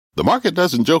The market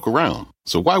doesn't joke around,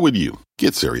 so why would you?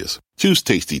 Get serious. Choose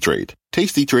Tasty Trade.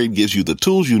 Tasty Trade gives you the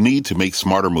tools you need to make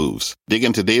smarter moves. Dig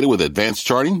into data with advanced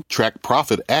charting, track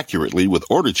profit accurately with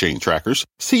order chain trackers,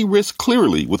 see risk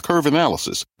clearly with curve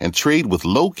analysis, and trade with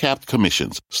low-capped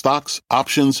commissions, stocks,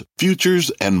 options,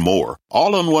 futures, and more.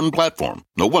 All on one platform.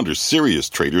 No wonder serious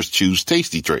traders choose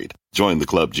Tasty Trade. Join the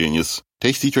club, genius.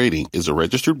 Tasty Trading is a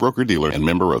registered broker-dealer and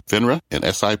member of FINRA and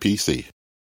SIPC.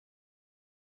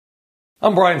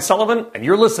 I'm Brian Sullivan, and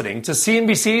you're listening to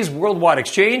CNBC's Worldwide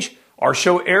Exchange. Our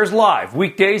show airs live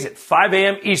weekdays at 5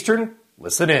 a.m. Eastern.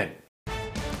 Listen in.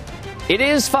 It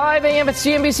is 5 a.m. at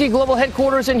CNBC Global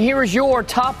Headquarters, and here is your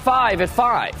top 5 at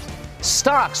 5.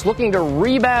 Stocks looking to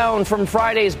rebound from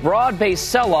Friday's broad-based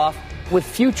sell-off, with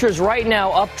futures right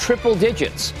now up triple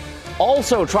digits.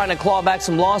 Also trying to claw back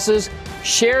some losses,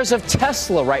 shares of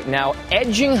Tesla right now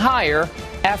edging higher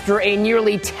after a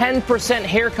nearly 10%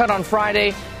 haircut on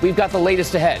Friday. We've got the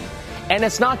latest ahead. And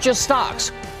it's not just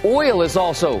stocks. Oil is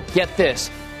also, get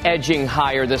this, edging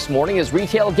higher this morning as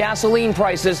retail gasoline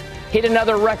prices hit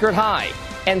another record high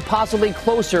and possibly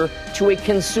closer to a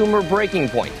consumer breaking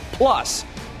point. Plus,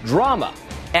 drama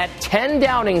at 10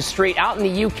 Downing Street out in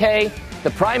the UK. The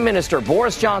Prime Minister,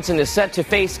 Boris Johnson, is set to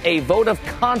face a vote of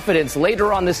confidence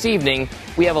later on this evening.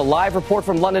 We have a live report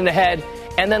from London ahead.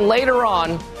 And then later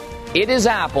on, it is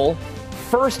Apple.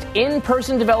 First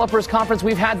in-person developers conference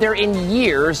we've had there in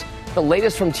years. The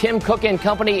latest from Tim Cook and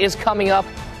company is coming up.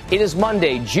 It is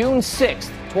Monday, June 6th,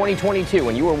 2022,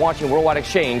 and you are watching Worldwide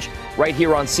Exchange right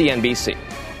here on CNBC.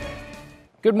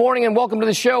 Good morning and welcome to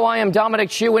the show. I am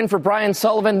Dominic Chu in for Brian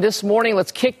Sullivan this morning.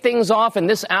 Let's kick things off in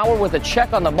this hour with a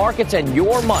check on the markets and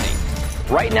your money.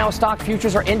 Right now, stock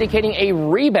futures are indicating a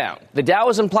rebound. The Dow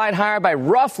is implied higher by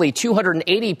roughly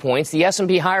 280 points, the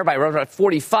S&P higher by about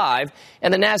 45,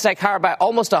 and the Nasdaq higher by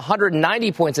almost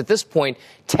 190 points at this point.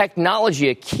 Technology,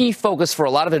 a key focus for a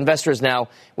lot of investors now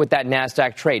with that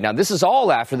Nasdaq trade. Now, this is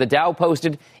all after the Dow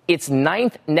posted its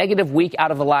 9th negative week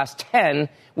out of the last 10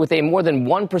 with a more than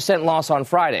 1% loss on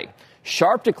Friday.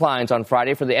 Sharp declines on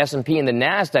Friday for the S&P and the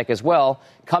Nasdaq as well,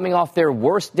 coming off their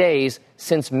worst days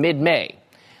since mid-May.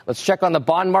 Let's check on the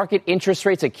bond market. Interest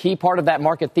rates, a key part of that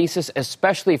market thesis,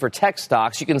 especially for tech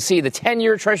stocks. You can see the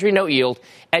 10-year Treasury note yield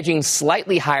edging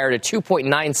slightly higher to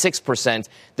 2.96%,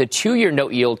 the 2-year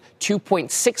note yield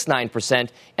 2.69%,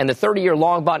 and the 30-year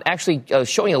long bond actually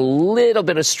showing a little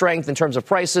bit of strength in terms of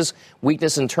prices,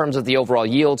 weakness in terms of the overall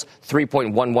yields,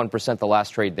 3.11% the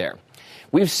last trade there.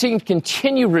 We've seen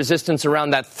continued resistance around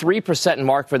that 3%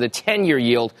 mark for the 10-year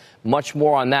yield. Much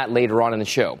more on that later on in the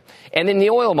show. And in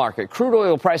the oil market, crude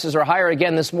oil prices are higher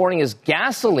again this morning as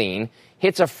gasoline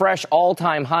hits a fresh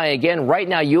all-time high again. Right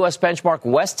now, U.S. benchmark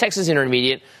West Texas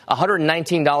Intermediate,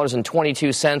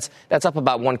 $119.22. That's up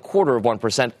about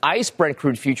 0.25%. ICE Brent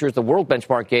crude futures, the world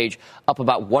benchmark gauge, up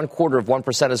about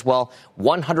 0.25% as well,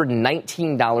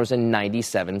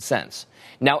 $119.97.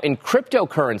 Now, in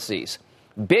cryptocurrencies,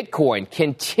 Bitcoin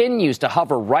continues to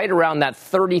hover right around that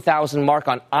 30,000 mark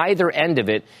on either end of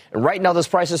it. And right now, those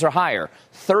prices are higher.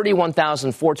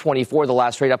 31,424, the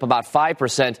last trade, up about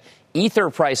 5%. Ether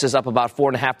prices up about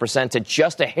 4.5% to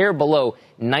just a hair below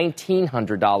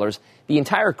 $1,900. The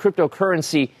entire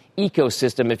cryptocurrency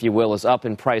ecosystem, if you will, is up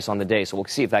in price on the day. So we'll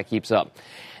see if that keeps up.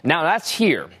 Now, that's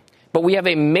here. But we have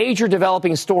a major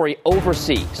developing story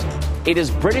overseas. It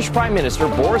is British Prime Minister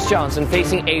Boris Johnson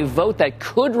facing a vote that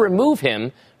could remove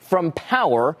him from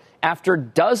power after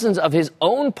dozens of his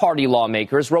own party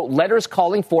lawmakers wrote letters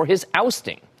calling for his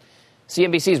ousting.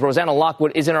 CNBC's Rosanna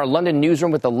Lockwood is in our London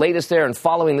newsroom with the latest there and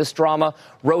following this drama.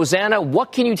 Rosanna,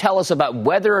 what can you tell us about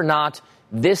whether or not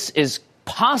this is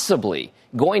possibly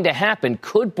going to happen?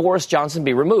 Could Boris Johnson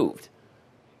be removed?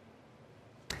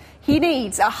 He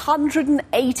needs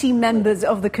 180 members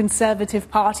of the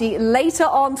Conservative Party later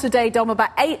on today, Dom,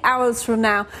 about 8 hours from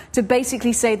now, to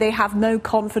basically say they have no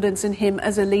confidence in him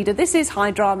as a leader. This is high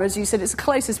drama, as you said. It's the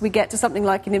closest we get to something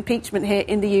like an impeachment here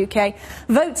in the UK.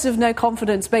 Votes of no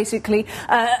confidence basically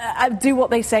do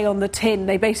what they say on the tin.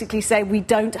 They basically say, we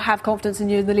don't have confidence in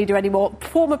you as the leader anymore.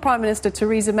 Former Prime Minister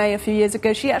Theresa May a few years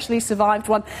ago, she actually survived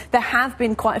one. There have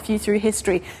been quite a few through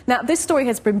history. Now, this story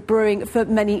has been brewing for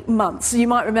many months. You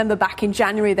might remember back in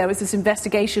January, there was this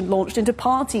investigation launched into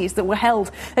parties that were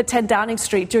held at 10 Downing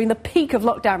Street during the peak of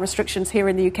lockdown restrictions here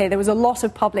in the UK. There was a lot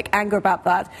of public anger about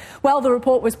that. Well, the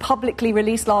report was publicly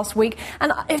released last week,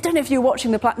 and I don't know if you were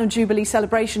watching the Platinum Jubilee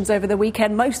celebrations over the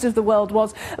weekend. Most of the world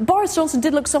was. Boris Johnson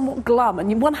did look somewhat glum,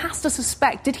 and one has to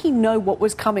suspect, did he know what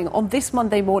was coming on this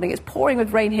Monday morning? It's pouring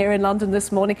with rain here in London this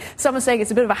morning. Some are saying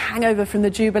it's a bit of a hangover from the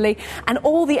Jubilee, and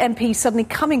all the MPs suddenly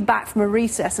coming back from a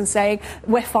recess and saying,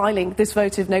 we're filing this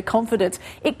vote of no no confidence.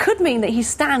 It could mean that he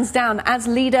stands down as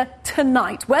leader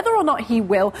tonight. Whether or not he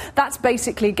will, that's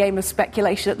basically a game of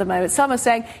speculation at the moment. Some are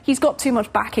saying he's got too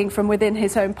much backing from within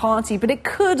his own party, but it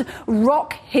could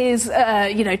rock his,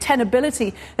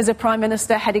 tenability as a prime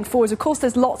minister heading forwards. Of course,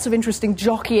 there's lots of interesting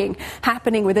jockeying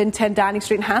happening within 10 Downing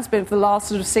Street and has been for the last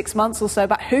sort of 6 months or so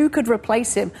about who could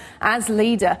replace him as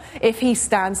leader if he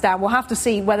stands down. We'll have to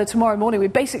see whether tomorrow morning we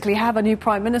basically have a new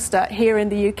prime minister here in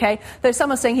the UK, though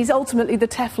some are saying he's ultimately the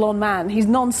Teflon man. He's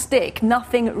non-stick.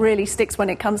 Nothing really sticks when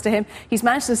it comes to him. He's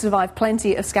managed to survive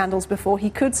plenty of scandals before. He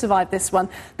could survive this one.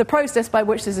 The process by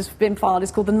which this has been filed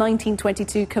is called the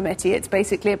 1922 Committee. It's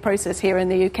basically a process here in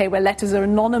the UK where letters are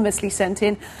anonymously sent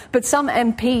in, but some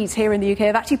MPs here in the UK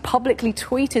have actually publicly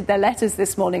tweeted their letters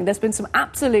this morning. There's been some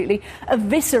absolutely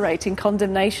eviscerating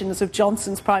condemnations of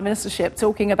Johnson's prime ministership,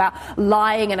 talking about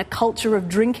lying and a culture of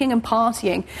drinking and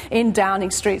partying in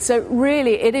Downing Street. So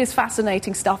really, it is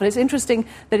fascinating stuff. And it's interesting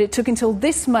that it took until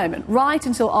this moment, right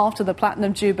until after the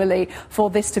Platinum Jubilee, for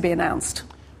this to be announced.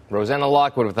 Rosanna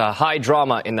Lockwood with the high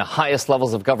drama in the highest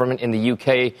levels of government in the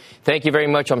UK. Thank you very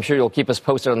much. I'm sure you'll keep us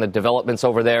posted on the developments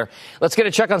over there. Let's get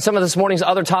a check on some of this morning's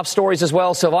other top stories as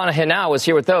well. Silvana Henao is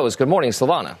here with those. Good morning,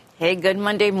 Silvana. Hey, good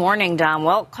Monday morning, Dom.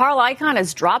 Well, Carl Icahn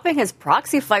is dropping his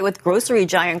proxy fight with grocery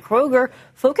giant Kroger,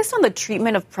 focused on the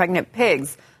treatment of pregnant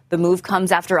pigs. The move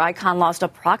comes after Icahn lost a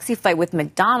proxy fight with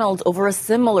McDonald's over a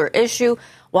similar issue.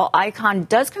 While Icahn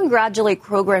does congratulate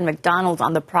Kroger and McDonald's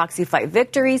on the proxy fight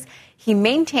victories, he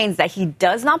maintains that he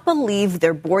does not believe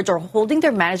their boards are holding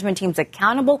their management teams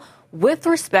accountable with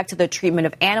respect to the treatment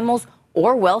of animals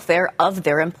or welfare of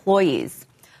their employees.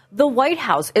 The White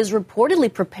House is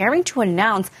reportedly preparing to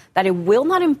announce that it will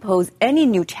not impose any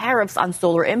new tariffs on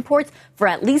solar imports for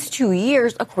at least 2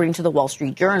 years, according to the Wall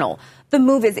Street Journal. The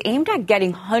move is aimed at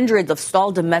getting hundreds of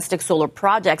stalled domestic solar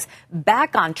projects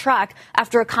back on track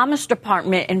after a Commerce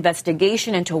Department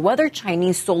investigation into whether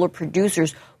Chinese solar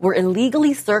producers were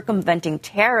illegally circumventing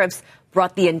tariffs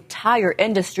brought the entire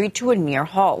industry to a near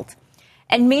halt.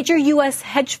 And major U.S.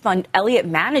 hedge fund Elliott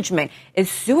Management is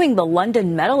suing the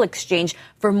London Metal Exchange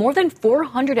for more than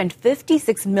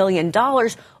 $456 million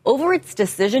over its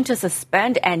decision to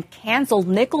suspend and cancel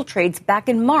nickel trades back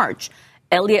in March.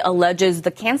 Elliott alleges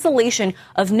the cancellation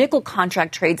of nickel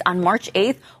contract trades on March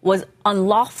 8th was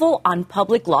unlawful on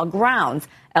public law grounds.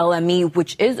 LME,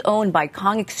 which is owned by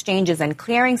Kong Exchanges and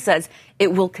Clearing, says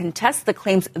it will contest the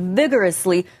claims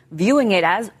vigorously, viewing it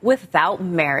as without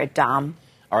merit, Dom.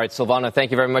 All right, Silvana,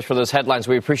 thank you very much for those headlines.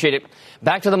 We appreciate it.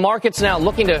 Back to the markets now,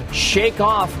 looking to shake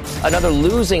off another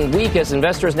losing week as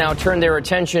investors now turn their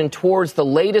attention towards the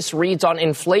latest reads on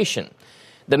inflation.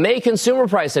 The May Consumer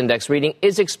Price Index reading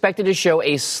is expected to show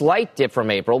a slight dip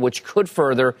from April, which could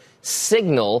further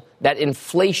signal that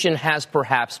inflation has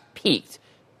perhaps peaked.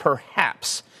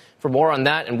 Perhaps. For more on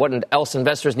that and what else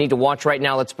investors need to watch right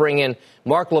now, let's bring in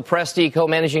Mark Lopresti,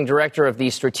 co-managing director of the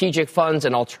strategic funds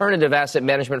and alternative asset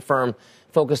management firm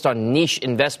focused on niche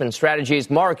investment strategies.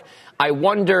 Mark, I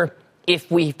wonder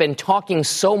if we've been talking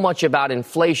so much about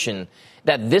inflation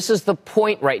that this is the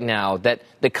point right now that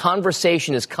the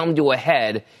conversation has come to a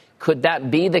head. Could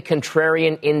that be the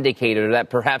contrarian indicator that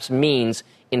perhaps means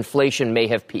inflation may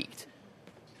have peaked?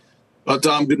 Well,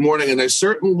 Tom, good morning. And I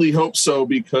certainly hope so,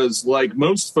 because like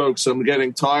most folks, I'm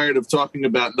getting tired of talking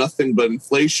about nothing but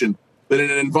inflation. But in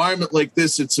an environment like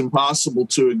this, it's impossible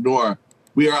to ignore.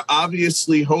 We are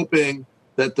obviously hoping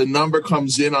that the number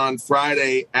comes in on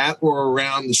Friday at or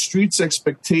around the street's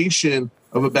expectation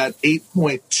of about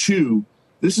 8.2.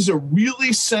 This is a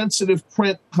really sensitive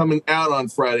print coming out on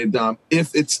Friday, Dom.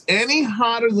 If it's any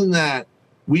hotter than that,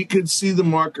 we could see the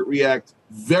market react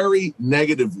very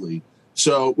negatively.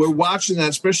 So we're watching that,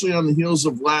 especially on the heels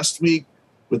of last week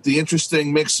with the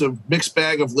interesting mixed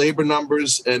bag of labor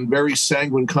numbers and very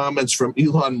sanguine comments from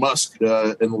Elon Musk in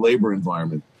the labor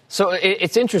environment. So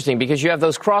it's interesting because you have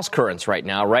those cross currents right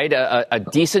now, right? A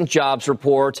decent jobs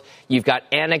report. You've got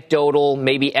anecdotal,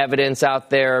 maybe evidence out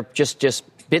there, just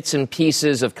bits and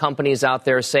pieces of companies out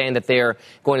there saying that they're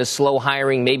going to slow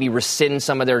hiring, maybe rescind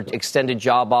some of their extended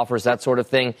job offers, that sort of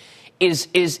thing. Is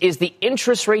the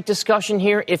interest rate discussion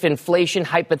here, if inflation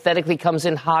hypothetically comes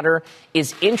in hotter,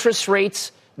 is interest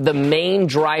rates the main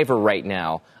driver right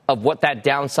now of what that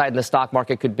downside in the stock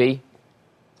market could be?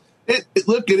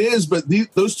 Look, it is, but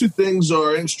those two things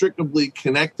are inextricably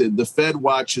connected. The Fed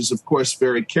watches, of course,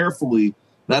 very carefully,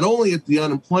 not only at the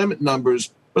unemployment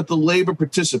numbers, but the labor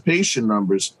participation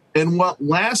numbers. And what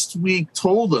last week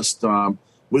told us, Tom,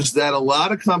 was that a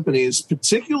lot of companies,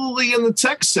 particularly in the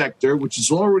tech sector, which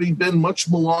has already been much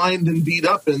maligned and beat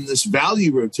up in this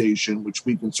value rotation, which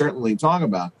we can certainly talk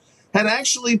about, had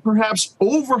actually perhaps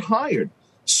overhired.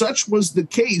 Such was the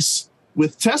case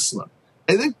with Tesla.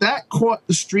 I think that caught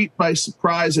the street by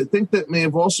surprise. I think that may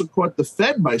have also caught the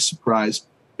Fed by surprise,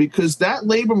 because that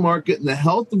labor market and the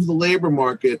health of the labor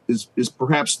market is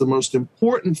perhaps the most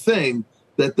important thing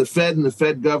that the Fed and the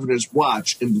Fed governors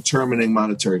watch in determining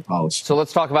monetary policy. So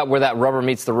let's talk about where that rubber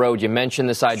meets the road. You mentioned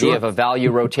this idea of a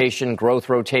value rotation, growth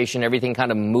rotation, everything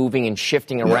kind of moving and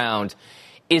shifting around.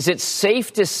 Is it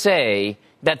safe to say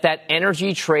that that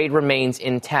energy trade remains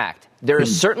intact? There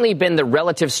has certainly been the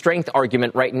relative strength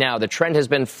argument right now. The trend has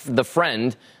been the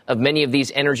friend of many of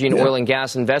these energy and oil and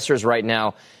gas investors right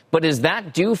now. But is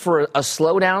that due for a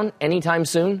slowdown anytime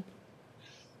soon?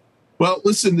 Well,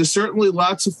 listen, there's certainly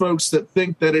lots of folks that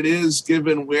think that it is,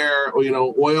 given where,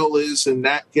 oil is and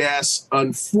nat gas.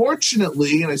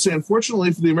 Unfortunately, and I say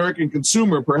unfortunately for the American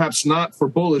consumer, perhaps not for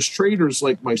bullish traders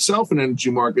like myself in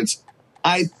energy markets,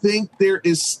 I think there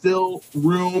is still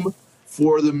room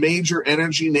for the major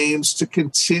energy names to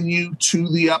continue to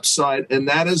the upside. And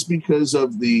that is because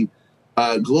of the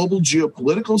global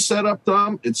geopolitical setup,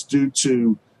 Dom. It's due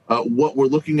to what we're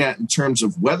looking at in terms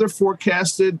of weather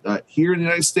forecasted here in the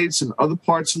United States and other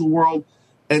parts of the world,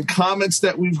 and comments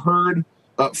that we've heard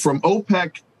from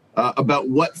OPEC about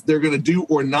what they're going to do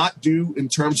or not do in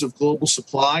terms of global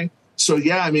supply. So,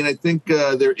 I think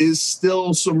there is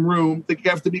still some room. I think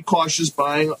you have to be cautious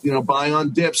buying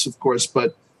on dips, of course,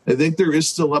 but I think there is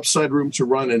still upside room to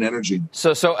run in energy.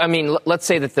 So let's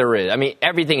say that there is.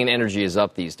 Everything in energy is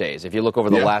up these days. If you look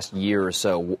over the last year or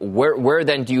so, where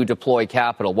then do you deploy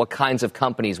capital? What kinds of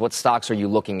companies, what stocks are you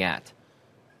looking at?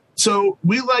 So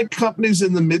we like companies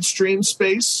in the midstream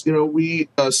space. We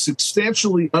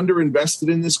substantially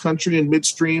underinvested in this country in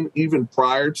midstream, even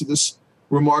prior to this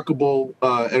remarkable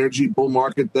energy bull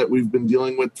market that we've been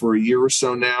dealing with for a year or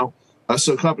so now.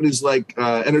 So companies like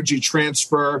Energy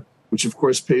Transfer, which of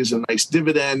course pays a nice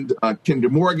dividend. Kinder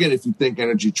Morgan, if you think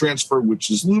Energy Transfer,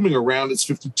 which is looming around its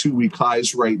 52-week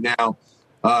highs right now,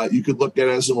 you could look at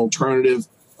it as an alternative.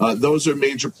 Those are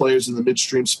major players in the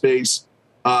midstream space.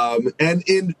 And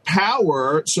in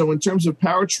power, so in terms of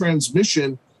power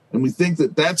transmission, and we think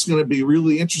that that's going to be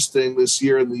really interesting this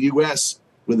year in the U.S.,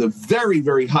 with a very,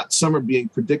 very hot summer being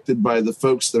predicted by the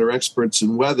folks that are experts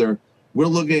in weather, we're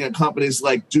looking at companies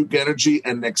like Duke Energy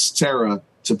and NextEra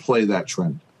to play that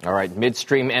trend. All right,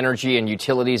 midstream energy and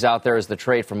utilities out there is the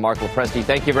trade from Mark Lopresti.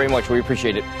 Thank you very much. We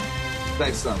appreciate it.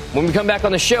 Thanks, Tom. When we come back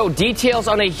on the show, details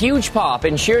on a huge pop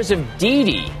in shares of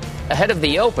Didi ahead of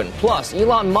the open. Plus,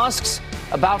 Elon Musk's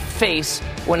about face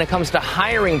when it comes to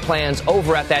hiring plans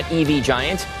over at that EV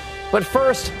giant. But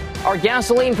first, are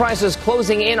gasoline prices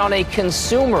closing in on a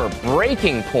consumer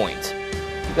breaking point?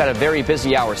 We've got a very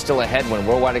busy hour still ahead when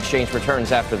Worldwide Exchange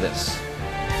returns after this.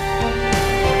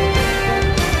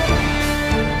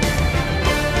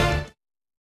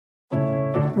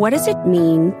 What does it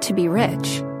mean to be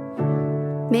rich?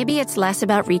 Maybe it's less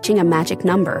about reaching a magic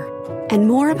number and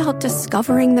more about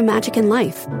discovering the magic in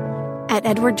life. At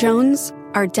Edward Jones,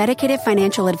 our dedicated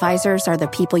financial advisors are the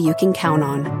people you can count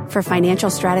on for financial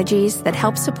strategies that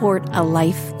help support a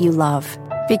life you love.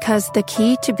 Because the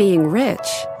key to being rich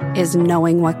is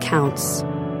knowing what counts.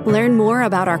 Learn more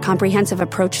about our comprehensive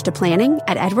approach to planning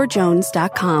at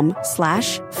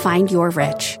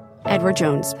edwardjones.com/findyourrich. Edward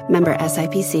Jones, member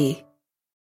SIPC.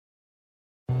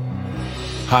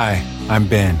 Hi, I'm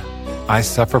Ben. I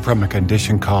suffer from a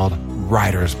condition called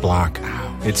writer's block.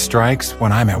 It strikes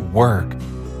when I'm at work.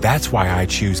 That's why I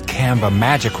choose Canva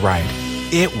Magic Write.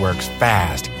 It works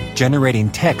fast, generating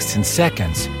texts in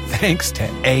seconds, thanks to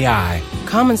AI.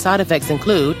 Common side effects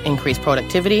include increased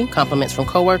productivity, compliments from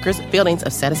coworkers, feelings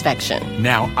of satisfaction.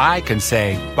 Now I can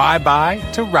say bye-bye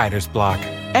to writer's block.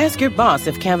 Ask your boss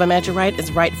if Canva Magic Write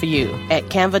is right for you at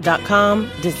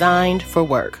canva.com, designed for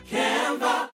work.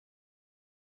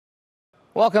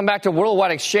 Welcome back to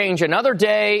Worldwide Exchange. Another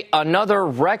day, another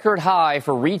record high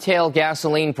for retail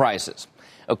gasoline prices.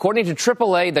 According to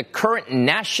AAA, the current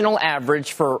national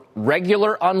average for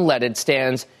regular unleaded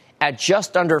stands at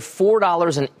just under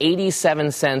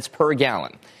 $4.87 per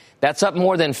gallon. That's up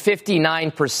more than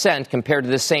 59% compared to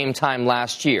the same time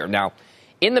last year. Now,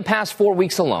 in the past 4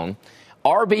 weeks alone,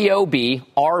 RBOB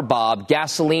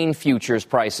gasoline futures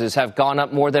prices have gone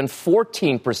up more than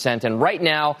 14%, and right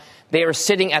now they are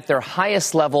sitting at their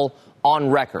highest level on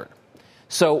record.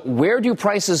 So where do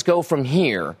prices go from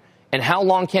here, and how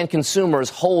long can consumers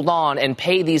hold on and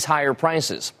pay these higher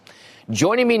prices?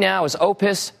 Joining me now is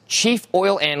OPIS Chief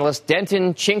Oil Analyst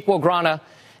Denton Cinquagrana.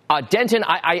 Denton,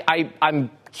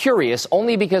 I'm curious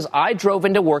only because I drove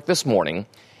into work this morning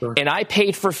and I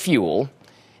paid for fuel.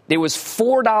 There was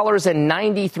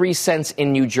 $4.93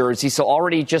 in New Jersey, so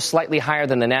already just slightly higher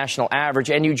than the national average.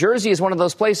 And New Jersey is one of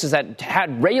those places that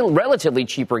had relatively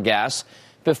cheaper gas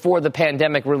before the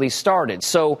pandemic really started.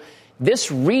 So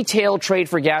this retail trade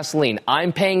for gasoline,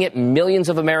 I'm paying it, millions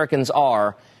of Americans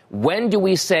are. When do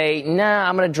we say, nah,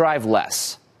 I'm going to drive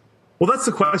less? Well, that's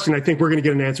the question I think we're going to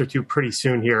get an answer to pretty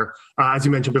soon here. As you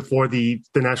mentioned before, the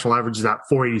national average is at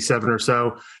 $4.87 or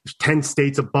so. There's 10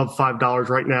 states above $5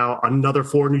 right now. Another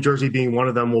 4, New Jersey being one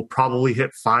of them, will probably hit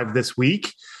 $5 this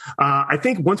week. I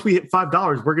think once we hit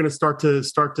 $5, we're going to start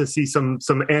to see some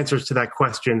answers to that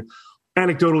question.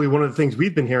 Anecdotally, one of the things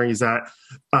we've been hearing is that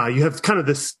you have kind of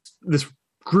this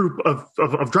group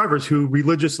of drivers who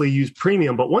religiously use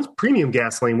premium, but once premium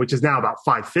gasoline, which is now about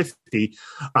 $5.50,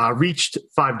 reached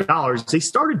 $5, they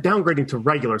started downgrading to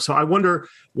regular. So I wonder,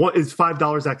 what is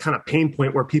 $5 that kind of pain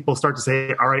point where people start to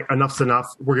say, all right, enough's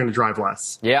enough, we're going to drive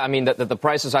less? Yeah, I mean, the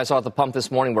prices I saw at the pump this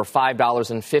morning were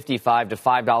 $5.55 to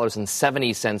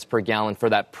 $5.70 per gallon for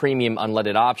that premium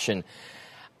unleaded option.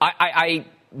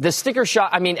 The sticker shock,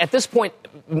 I mean, at this point,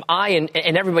 I and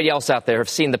everybody else out there have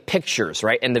seen the pictures,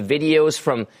 right, and the videos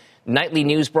from nightly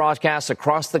news broadcasts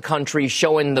across the country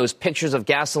showing those pictures of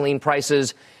gasoline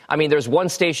prices. I mean, there's one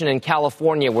station in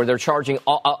California where they're charging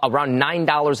around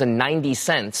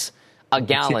 $9.90 a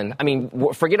gallon. I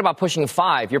mean, forget about pushing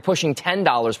 $5. You're pushing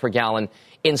 $10 per gallon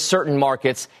in certain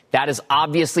markets. That is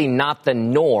obviously not the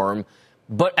norm.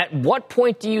 But at what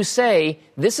point do you say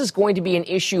this is going to be an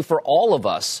issue for all of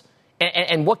us?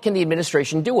 And what can the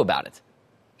administration do about it?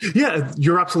 Yeah,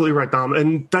 you're absolutely right, Dom.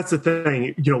 And that's the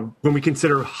thing. You know, when we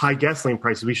consider high gasoline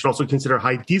prices, we should also consider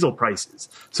high diesel prices.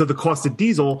 So the cost of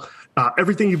diesel,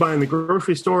 everything you buy in the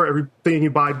grocery store, everything you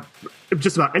buy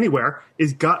just about anywhere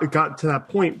is got to that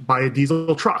point by a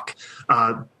diesel truck.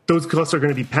 Those costs are going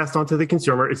to be passed on to the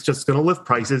consumer. It's just going to lift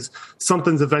prices.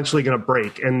 Something's eventually going to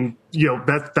break. And, you know,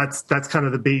 that's kind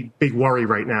of the big worry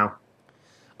right now.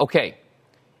 Okay.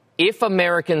 If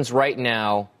Americans right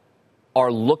now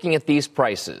are looking at these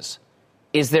prices,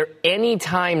 is there any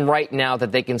time right now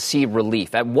that they can see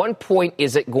relief? At one point,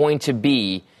 is it going to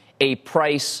be a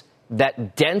price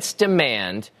that dents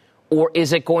demand, or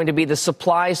is it going to be the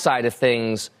supply side of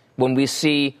things when we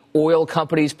see oil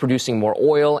companies producing more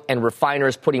oil and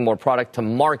refiners putting more product to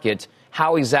market?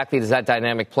 How exactly does that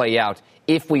dynamic play out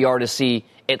if we are to see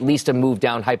at least a move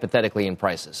down hypothetically in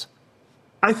prices?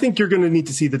 I think you're going to need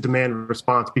to see the demand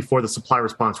response before the supply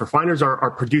response. Refiners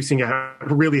are producing at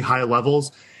really high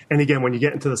levels. And again, when you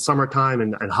get into the summertime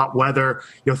and hot weather,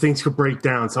 you know, things could break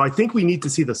down. So I think we need to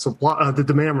see the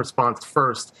demand response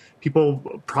first.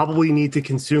 People probably need to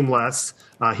consume less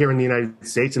here in the United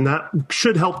States, and that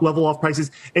should help level off prices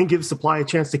and give supply a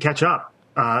chance to catch up.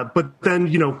 But then,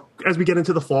 you know, as we get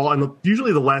into the fall, and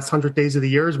usually the last 100 days of the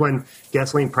year is when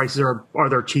gasoline prices are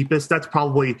their cheapest. That's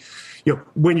probably, you know,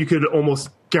 when you could almost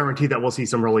guarantee that we'll see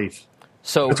some relief.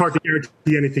 So it's hard to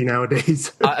guarantee anything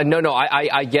nowadays. No,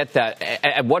 I get that.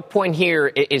 At what point here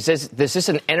is this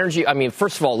an energy? I mean,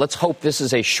 first of all, let's hope this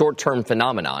is a short-term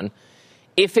phenomenon.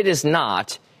 If it is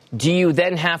not, do you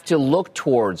then have to look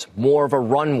towards more of a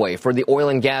runway for the oil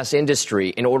and gas industry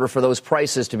in order for those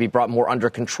prices to be brought more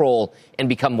under control and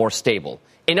become more stable?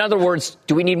 In other words,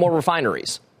 do we need more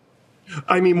refineries?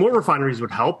 I mean, more refineries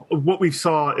would help. What we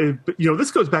saw, you know,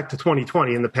 this goes back to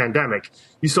 2020 in the pandemic.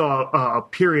 You saw a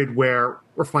period where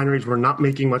refineries were not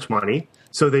making much money,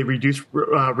 so they reduced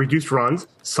runs.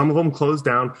 Some of them closed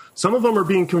down. Some of them are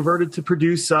being converted to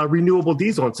produce renewable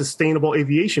diesel and sustainable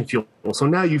aviation fuel. So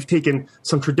now you've taken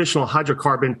some traditional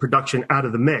hydrocarbon production out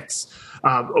of the mix.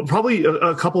 Probably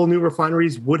a couple of new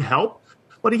refineries would help.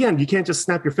 But again, you can't just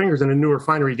snap your fingers and a new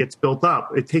refinery gets built up.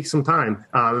 It takes some time.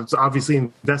 It's obviously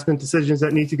investment decisions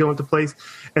that need to go into place,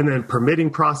 and then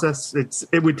permitting process.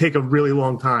 It would take a really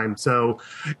long time. So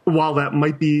while that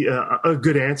might be a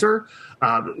good answer,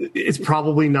 it's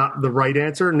probably not the right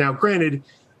answer. Now, granted,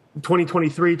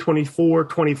 2023, 24,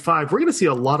 25, we're going to see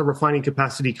a lot of refining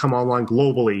capacity come online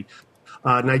globally.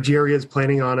 Nigeria is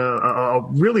planning on a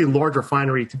really large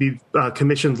refinery to be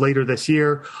commissioned later this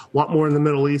year. A lot more in the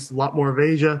Middle East, a lot more of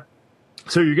Asia.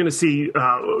 So you're going to see,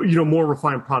 more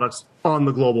refined products on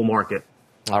the global market.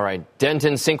 All right.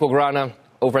 Denton Cinquegrana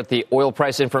over at the Oil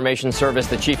Price Information Service,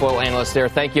 the chief oil analyst there.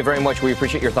 Thank you very much. We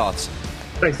appreciate your thoughts.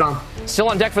 Thanks, Tom. Still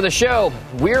on deck for the show,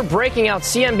 we're breaking out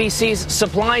CNBC's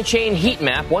supply chain heat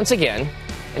map once again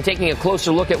and taking a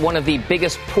closer look at one of the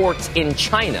biggest ports in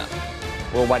China.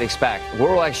 Worldwide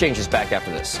Exchange is back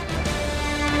after this.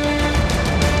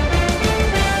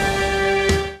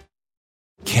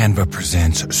 Canva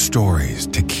presents stories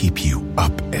to keep you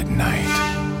up at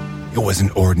night. It was an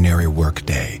ordinary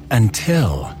workday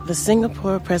until... The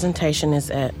Singapore presentation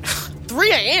is at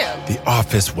 3 a.m. The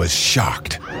office was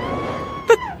shocked.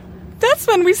 But that's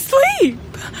when we sleep.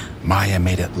 Maya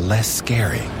made it less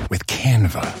scary with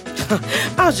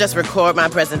Canva. I'll just record my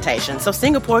presentation so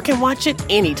Singapore can watch it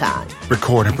anytime.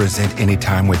 Record and present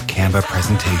anytime with Canva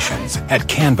presentations at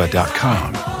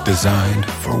canva.com. Designed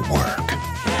for work.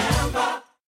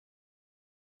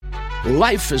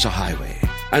 Life is a highway,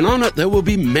 and on it there will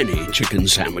be many chicken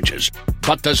sandwiches.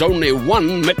 But there's only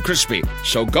one McCrispy.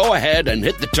 So go ahead and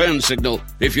hit the turn signal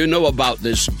if you know about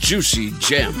this juicy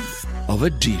gem of a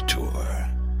detour.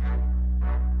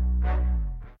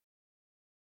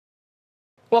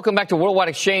 Welcome back to Worldwide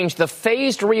Exchange. The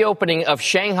phased reopening of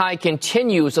Shanghai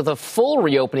continues with a full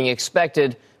reopening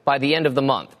expected by the end of the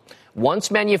month.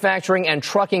 Once manufacturing and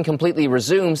trucking completely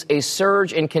resumes, a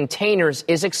surge in containers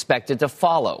is expected to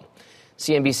follow.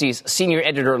 CNBC's senior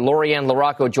editor Lori-Ann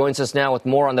LaRocco joins us now with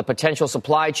more on the potential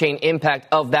supply chain impact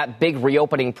of that big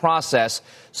reopening process.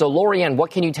 So, Lori-Ann, what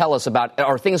can you tell us about,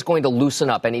 are things going to loosen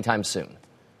up anytime soon?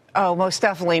 Oh, most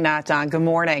definitely not, Don. Good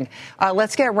morning.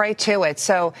 Let's get right to it.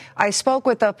 So I spoke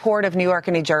with the Port of New York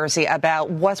and New Jersey about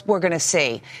what we're going to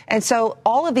see. And so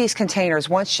all of these containers,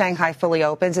 once Shanghai fully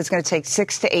opens, it's going to take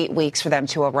 6 to 8 weeks for them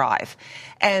to arrive.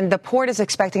 And the port is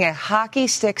expecting a hockey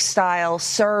stick style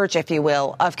surge, if you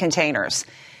will, of containers.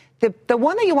 The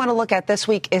one that you want to look at this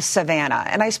week is Savannah.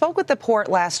 And I spoke with the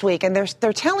port last week, and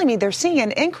they're telling me they're seeing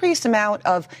an increased amount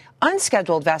of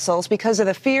unscheduled vessels because of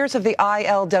the fears of the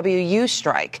ILWU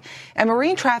strike. And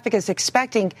marine traffic is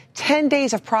expecting 10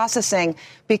 days of processing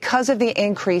because of the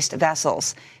increased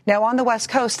vessels. Now, on the West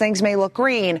Coast, things may look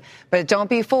green, but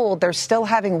don't be fooled. They're still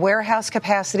having warehouse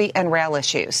capacity and rail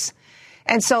issues.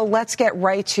 And so let's get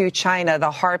right to China,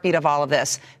 the heartbeat of all of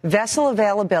this. Vessel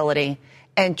availability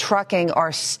and trucking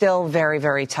are still very,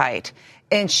 very tight.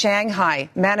 In Shanghai,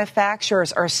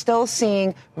 manufacturers are still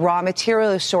seeing raw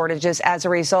material shortages as a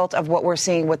result of what we're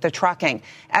seeing with the trucking.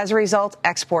 As a result,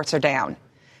 exports are down.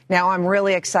 Now, I'm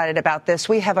really excited about this.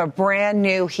 We have a brand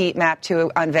new heat map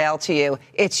to unveil to you.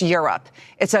 It's Europe.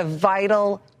 It's a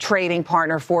vital trading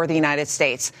partner for the United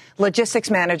States.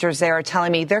 Logistics managers there are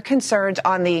telling me they're concerned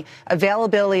on the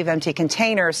availability of empty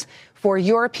containers for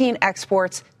European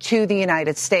exports to the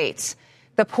United States.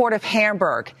 The Port of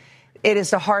Hamburg, it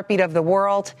is the heartbeat of the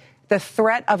world. The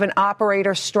threat of an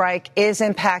operator strike is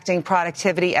impacting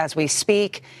productivity as we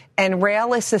speak, and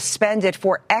rail is suspended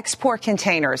for export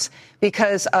containers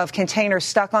because of containers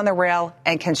stuck on the rail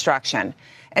and construction.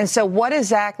 And so what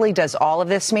exactly does all of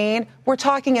this mean? We're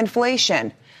talking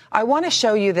inflation. I want to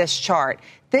show you this chart.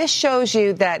 This shows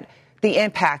you that the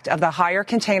impact of the higher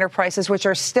container prices, which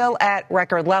are still at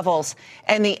record levels,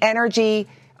 and the energy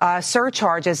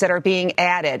surcharges that are being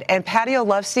added. And patio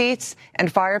love seats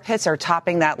and fire pits are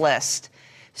topping that list.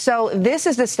 So this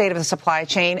is the state of the supply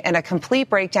chain, and a complete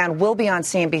breakdown will be on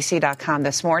CNBC.com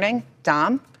this morning.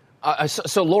 Dom?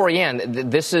 So Lori-Ann,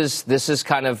 this is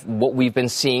kind of what we've been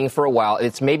seeing for a while.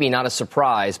 It's maybe not a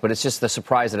surprise, but it's just the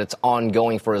surprise that it's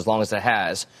ongoing for as long as it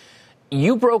has.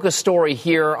 You broke a story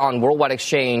here on Worldwide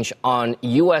Exchange on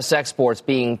U.S. exports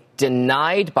being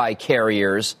denied by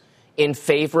carriers in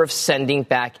favor of sending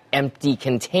back empty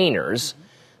containers.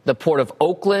 The Port of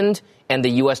Oakland and the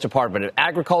U.S. Department of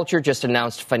Agriculture just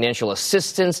announced financial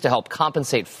assistance to help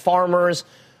compensate farmers.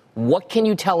 What can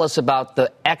you tell us about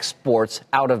the exports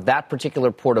out of that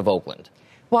particular Port of Oakland?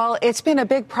 Well, it's been a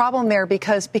big problem there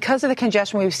because of the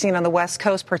congestion we've seen on the West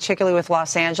Coast, particularly with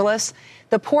Los Angeles.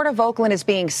 The Port of Oakland is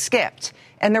being skipped.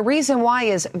 And the reason why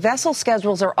is vessel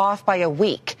schedules are off by a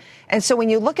week. And so when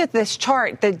you look at this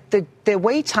chart, the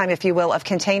wait time, if you will, of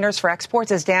containers for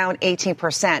exports is down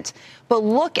 18%. But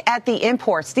look at the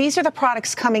imports. These are the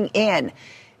products coming in.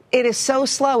 It is so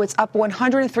slow. It's up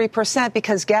 103%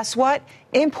 because guess what?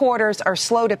 Importers are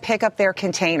slow to pick up their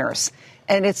containers.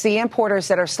 And it's the importers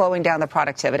that are slowing down the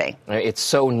productivity. It's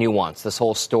so nuanced, this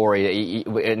whole story.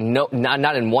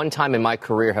 Not in one time in my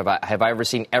career have I ever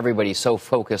seen everybody so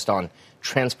focused on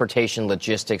transportation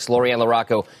logistics. Lori-Ann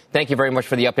LaRocco, thank you very much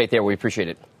for the update there. We appreciate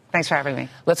it. Thanks for having me.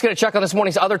 Let's get a check on this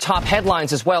morning's other top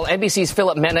headlines as well. NBC's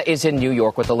Philip Mena is in New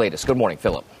York with the latest. Good morning,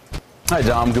 Philip. Hi,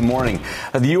 Dom. Good morning.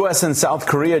 The U.S. and South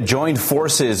Korea joined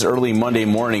forces early Monday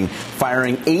morning,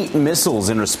 firing 8 missiles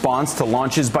in response to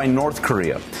launches by North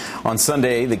Korea. On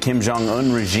Sunday, the Kim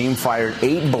Jong-un regime fired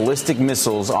 8 ballistic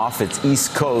missiles off its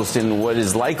east coast in what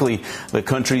is likely the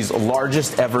country's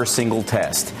largest ever single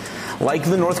test. Like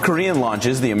the North Korean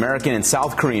launches, the American and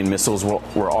South Korean missiles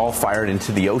were all fired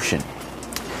into the ocean.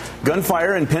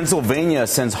 Gunfire in Pennsylvania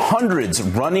sends hundreds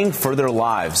running for their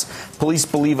lives. Police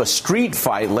believe a street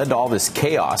fight led to all this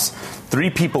chaos.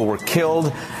 3 people were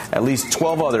killed. At least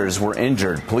 12 others were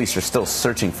injured. Police are still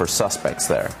searching for suspects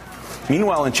there.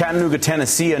 Meanwhile, in Chattanooga,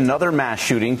 Tennessee, another mass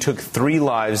shooting took 3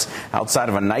 lives outside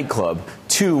of a nightclub.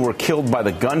 2 were killed by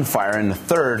the gunfire, and the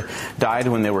third died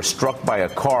when they were struck by a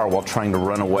car while trying to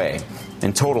run away.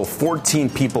 In total,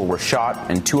 14 people were shot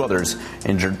and 2 others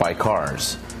injured by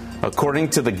cars. According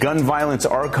to the Gun Violence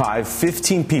Archive,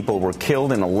 15 people were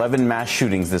killed in 11 mass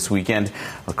shootings this weekend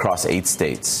across 8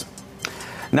 states.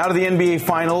 Now to the NBA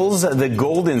Finals. The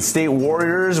Golden State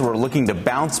Warriors were looking to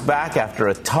bounce back after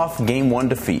a tough Game 1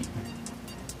 defeat.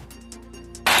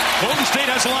 Golden State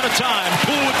has a lot of time.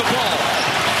 Poole with the ball.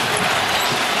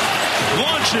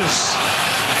 Launches.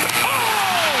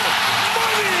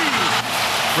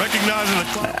 Recognizing the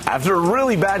clock. After a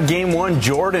really bad Game 1,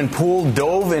 Jordan Poole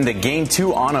dove into Game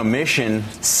 2 on a mission.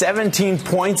 17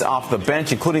 points off the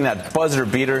bench, including that buzzer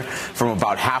beater from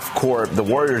about half court. The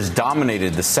Warriors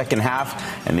dominated the second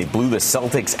half, and they blew the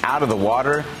Celtics out of the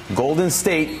water. Golden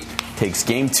State takes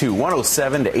Game 2,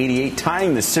 107-88,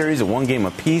 tying the series at 1 game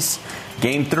apiece.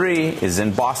 Game 3 is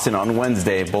in Boston on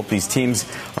Wednesday. Both these teams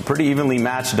are pretty evenly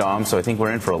matched, Dom, so I think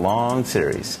we're in for a long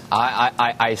series.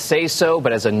 I say so,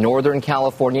 but as a Northern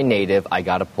California native, I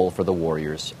got to pull for the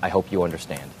Warriors. I hope you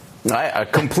understand. I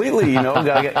completely,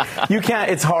 you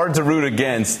can't. It's hard to root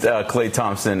against Klay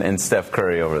Thompson and Steph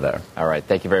Curry over there. All right.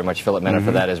 Thank you very much, Philip Mena,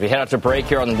 for that. As we head out to break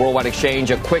here on the Worldwide Exchange,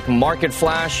 a quick market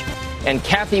flash. And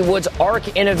Cathie Wood's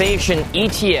ARK Innovation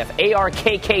ETF,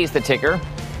 ARKK is the ticker,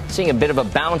 seeing a bit of a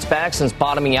bounce back since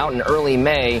bottoming out in early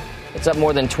May. It's up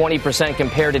more than 20%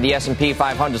 compared to the S&P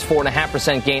 500's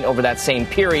 4.5% gain over that same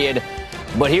period.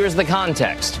 But here's the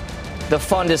context. The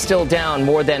fund is still down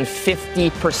more than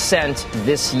 50%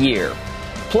 this year.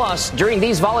 Plus, during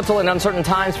these volatile and uncertain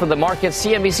times for the market,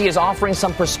 CNBC is offering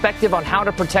some perspective on how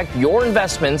to protect your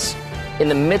investments in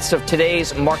the midst of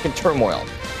today's market turmoil.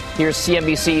 Here's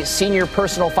CNBC senior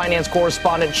personal finance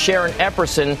correspondent Sharon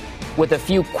Epperson with a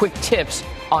few quick tips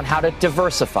on how to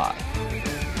diversify.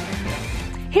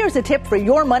 Here's a tip for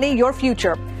your money, your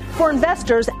future. For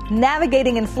investors,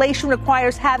 navigating inflation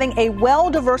requires having a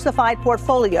well-diversified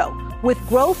portfolio with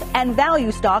growth and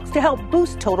value stocks to help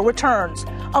boost total returns,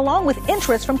 along with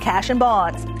interest from cash and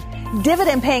bonds.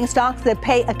 Dividend-paying stocks that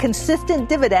pay a consistent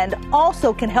dividend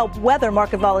also can help weather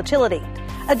market volatility.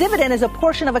 A dividend is a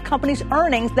portion of a company's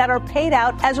earnings that are paid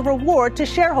out as a reward to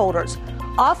shareholders,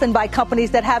 often by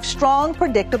companies that have strong,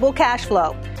 predictable cash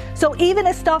flow. So even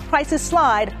as stock prices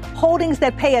slide, holdings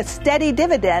that pay a steady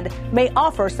dividend may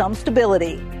offer some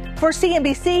stability. For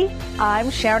CNBC,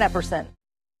 I'm Sharon Epperson.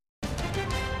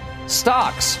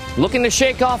 Stocks looking to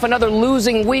shake off another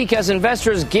losing week as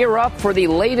investors gear up for the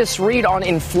latest read on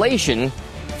inflation.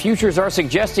 Futures are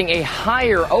suggesting a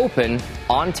higher open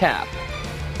on tap.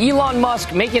 Elon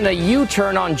Musk making a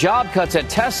U-turn on job cuts at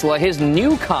Tesla. His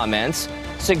new comments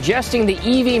suggesting the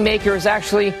EV maker is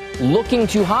actually looking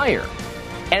to hire.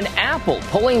 And Apple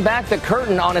pulling back the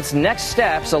curtain on its next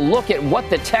steps, a look at what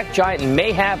the tech giant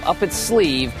may have up its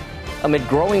sleeve amid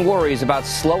growing worries about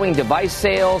slowing device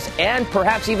sales and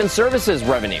perhaps even services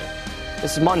revenue.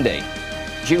 This is Monday,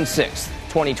 June 6th,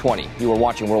 2020. You are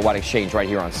watching Worldwide Exchange right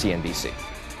here on CNBC.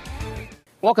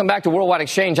 Welcome back to Worldwide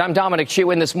Exchange. I'm Dominic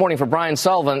Chu in this morning for Brian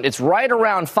Sullivan. It's right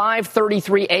around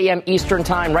 5:33 a.m. Eastern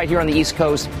time right here on the East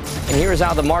Coast. And here's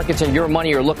how the markets and your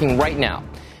money are looking right now.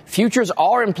 Futures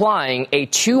are implying a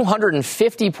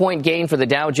 250-point gain for the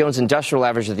Dow Jones Industrial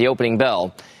Average at the opening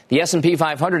bell. The S&P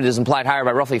 500 is implied higher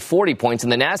by roughly 40 points,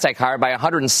 and the Nasdaq higher by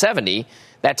 170.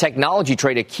 That technology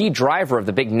trade, a key driver of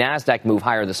the big Nasdaq move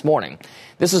higher this morning.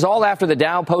 This is all after the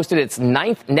Dow posted its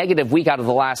 9th negative week out of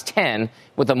the last 10,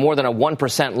 with a more than a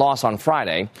 1% loss on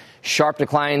Friday. Sharp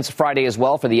declines Friday as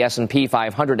well for the S&P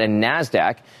 500 and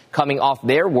Nasdaq, coming off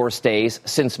their worst days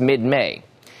since mid-May.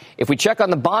 If we check on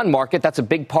the bond market, that's a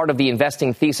big part of the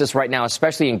investing thesis right now,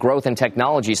 especially in growth and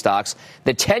technology stocks.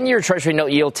 The 10-year Treasury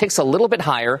note yield ticks a little bit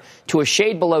higher to a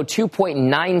shade below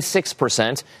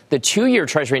 2.96%. The 2-year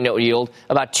Treasury note yield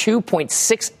about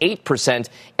 2.68%.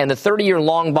 And the 30-year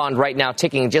long bond right now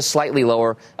ticking just slightly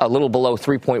lower, a little below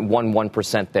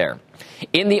 3.11% there.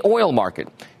 In the oil market,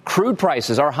 crude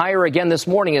prices are higher again this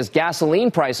morning as gasoline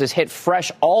prices hit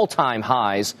fresh all-time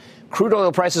highs. Crude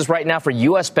oil prices right now for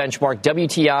U.S. benchmark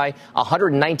WTI,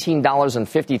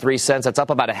 $119.53. That's up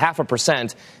about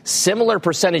 0.5%. Similar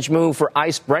percentage move for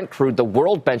ICE Brent crude, the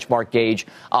world benchmark gauge,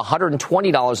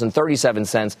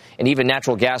 $120.37. And even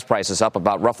natural gas prices up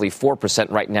about roughly 4%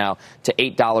 right now to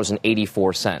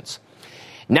 $8.84.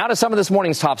 Now to some of this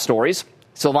morning's top stories.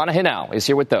 Silvana Henao is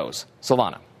here with those.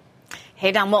 Silvana.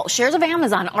 Hey, Don. Well, shares of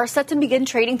Amazon are set to begin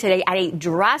trading today at a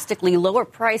drastically lower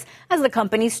price as the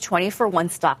company's 20-for-1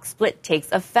 stock split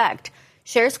takes effect.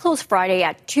 Shares closed Friday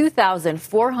at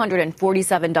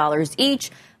 $2,447 each.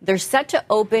 They're set to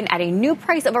open at a new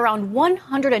price of around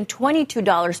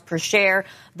 $122 per share.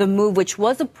 The move, which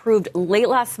was approved late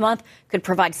last month, could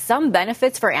provide some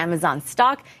benefits for Amazon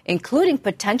stock, including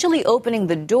potentially opening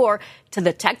the door to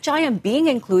the tech giant being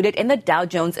included in the Dow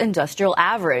Jones Industrial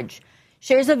Average.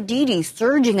 Shares of Didi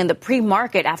surging in the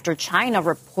pre-market after China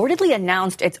reportedly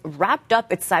announced it's wrapped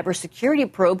up its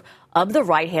cybersecurity probe of the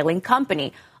ride-hailing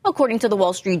company. According to the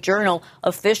Wall Street Journal,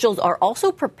 officials are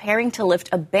also preparing to lift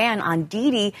a ban on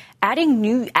Didi, adding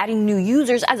new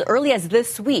users as early as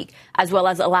this week, as well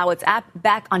as allow its app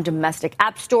back on domestic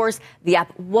app stores. The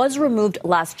app was removed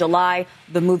last July.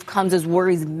 The move comes as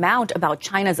worries mount about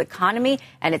China's economy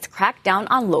and its crackdown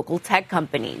on local tech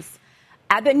companies.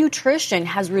 Abbott Nutrition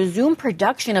has resumed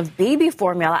production of baby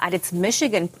formula at its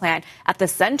Michigan plant at the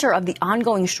center of the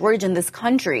ongoing shortage in this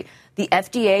country. The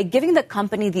FDA giving the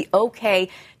company the okay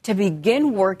to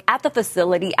begin work at the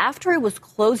facility after it was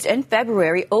closed in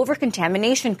February over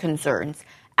contamination concerns.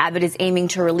 Abbott is aiming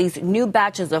to release new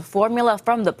batches of formula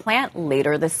from the plant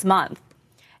later this month.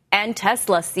 And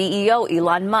Tesla CEO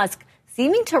Elon Musk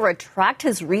seeming to retract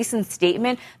his recent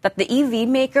statement that the EV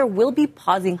maker will be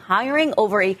pausing hiring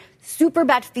over a super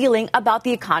bad feeling about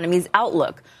the economy's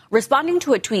outlook. Responding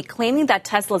to a tweet claiming that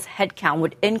Tesla's headcount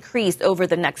would increase over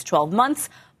the next 12 months,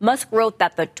 Musk wrote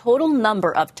that the total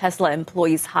number of Tesla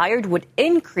employees hired would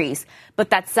increase, but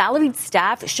that salaried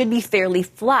staff should be fairly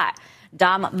flat.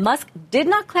 Musk did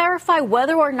not clarify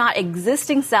whether or not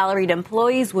existing salaried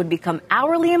employees would become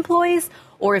hourly employees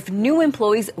or if new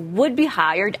employees would be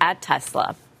hired at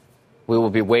Tesla. We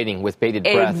will be waiting with bated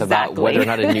breath about whether or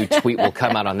not a new tweet will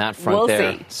come out on that front. We'll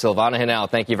there. See. Silvana Henao,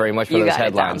 thank you very much for those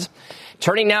headlines.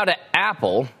 Turning now to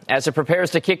Apple, as it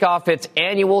prepares to kick off its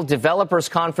annual developers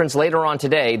conference later on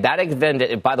today. That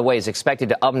event, by the way, is expected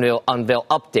to unveil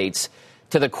updates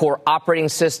to the core operating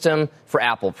system for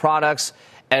Apple products,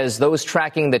 as those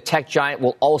tracking the tech giant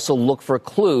will also look for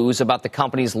clues about the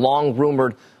company's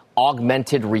long-rumored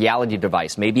augmented reality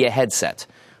device, maybe a headset.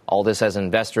 All this as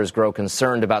investors grow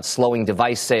concerned about slowing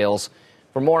device sales.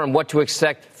 For more on what to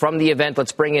expect from the event,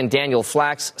 let's bring in Daniel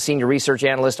Flax, senior research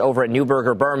analyst over at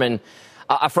Neuberger Berman.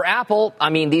 For Apple, I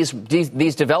mean, these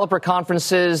developer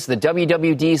conferences, the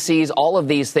WWDCs, all of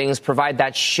these things provide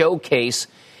that showcase,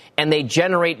 and they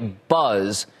generate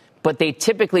buzz. But they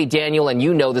typically, Daniel, and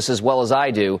you know this as well as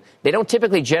I do, they don't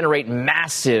typically generate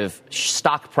massive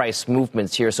stock price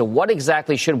movements here. So what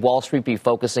exactly should Wall Street be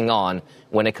focusing on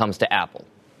when it comes to Apple?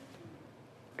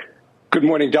 Good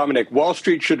morning, Dominic. Wall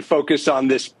Street should focus on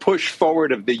this push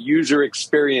forward of the user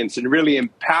experience and really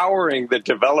empowering the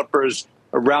developers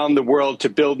around the world to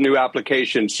build new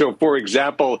applications. So, for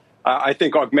example, I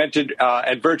think augmented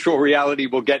and virtual reality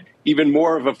will get even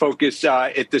more of a focus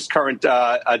at this current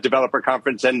developer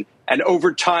conference. And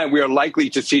over time, we are likely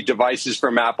to see devices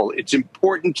from Apple. It's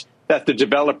important that the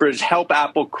developers help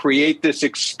Apple create this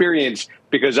experience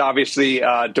because obviously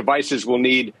devices will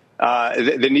need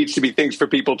there needs to be things for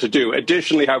people to do.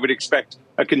 Additionally, I would expect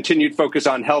a continued focus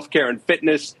on healthcare and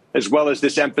fitness, as well as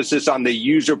this emphasis on the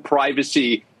user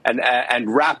privacy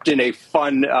and wrapped in a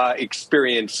fun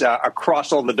experience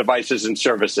across all the devices and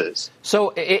services.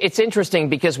 So it's interesting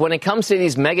because when it comes to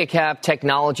these mega cap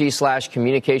technology /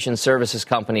 communication services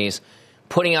companies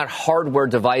putting out hardware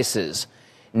devices,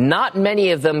 not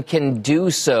many of them can do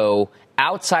so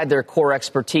outside their core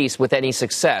expertise with any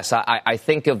success. I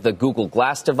think of the Google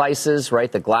Glass devices,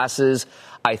 right? The glasses.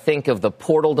 I think of the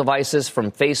Portal devices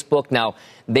from Facebook. Now,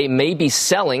 they may be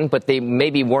selling, but they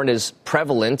maybe weren't as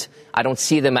prevalent. I don't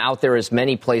see them out there as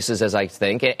many places as I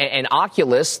think. And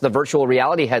Oculus, the virtual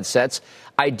reality headsets,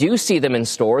 I do see them in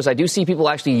stores. I do see people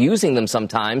actually using them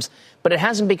sometimes, but it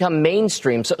hasn't become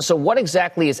mainstream. So what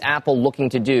exactly is Apple looking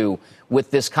to do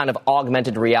with this kind of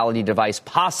augmented reality device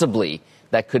possibly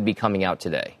that could be coming out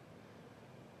today?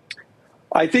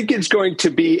 I think it's going to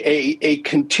be a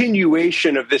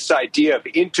continuation of this idea of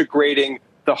integrating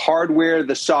the hardware,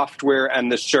 the software, and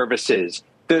the services.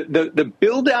 The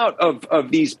build out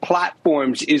of these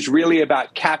platforms is really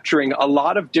about capturing a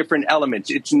lot of different elements.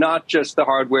 It's not just the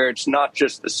hardware. It's not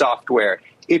just the software.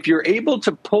 If you're able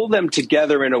to pull them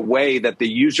together in a way that the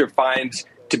user finds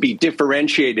to be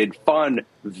differentiated, fun,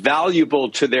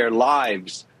 valuable to their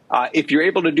lives, if you're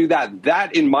able to do that,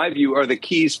 that, in my view, are the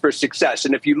keys for success.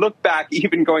 And if you look back,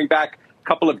 even going back a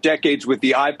couple of decades with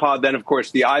the iPod, then, of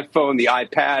course, the iPhone, the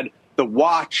iPad, the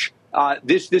watch,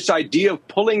 this idea of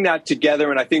pulling that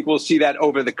together, and I think we'll see that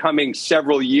over the coming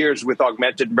several years with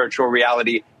augmented virtual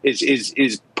reality,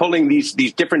 is pulling these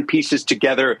different pieces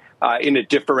together in a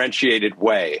differentiated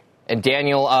way. And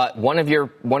Daniel, one of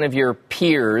your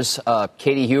peers,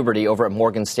 Katie Huberty over at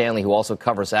Morgan Stanley, who also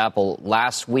covers Apple,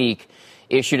 last week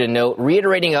issued a note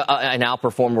reiterating an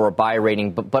outperform or a buy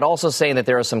rating, but also saying that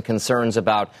there are some concerns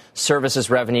about services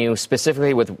revenue,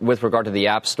 specifically with regard to the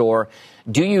App Store.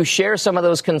 Do you share some of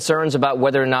those concerns about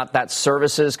whether or not that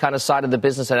services kind of side of the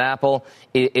business at Apple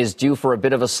is due for a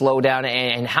bit of a slowdown?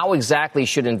 And how exactly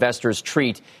should investors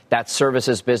treat that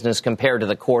services business compared to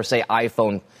the core, say,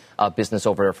 iPhone business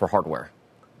over there for hardware?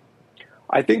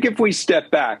 I think if we step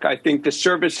back, I think the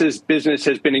services business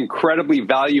has been incredibly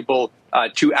valuable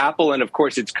to Apple and, of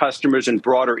course, its customers and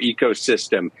broader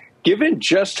ecosystem. Given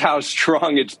just how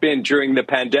strong it's been during the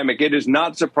pandemic, it is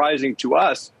not surprising to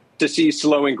us to see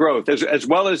slowing growth, as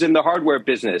well as in the hardware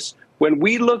business. When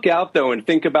we look out, though, and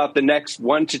think about the next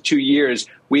 1 to 2 years,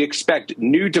 we expect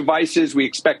new devices, we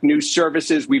expect new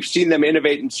services. We've seen them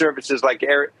innovate in services like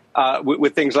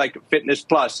with things like Fitness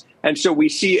Plus. And so we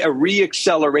see a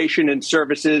re-acceleration in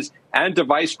services and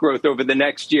device growth over the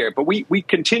next year. But we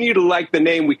continue to like the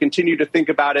name. We continue to think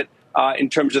about it in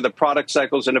terms of the product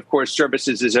cycles. And, of course,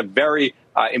 services is a very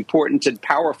important and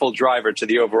powerful driver to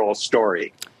the overall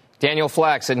story. Daniel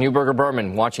Flax at Neuberger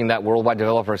Berman, watching that Worldwide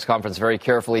Developers Conference very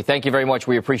carefully. Thank you very much.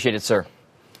 We appreciate it, sir.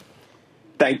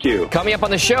 Thank you. Coming up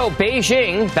on the show,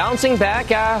 Beijing bouncing back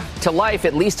to life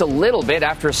at least a little bit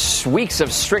after weeks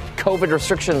of strict COVID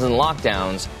restrictions and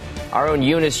lockdowns. Our own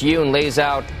Eunice Yoon lays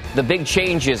out the big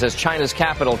changes as China's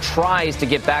capital tries to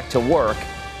get back to work.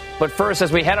 But first,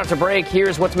 as we head out to break,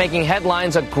 here's what's making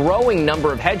headlines. A growing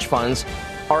number of hedge funds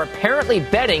are apparently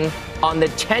betting on the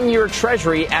 10-year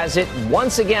Treasury as it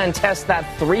once again tests that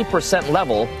 3%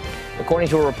 level. According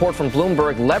to a report from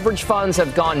Bloomberg, leverage funds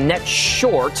have gone net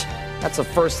short. That's the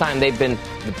first time they've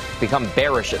become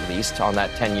bearish, at least, on that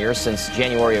 10 years since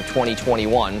January of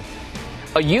 2021.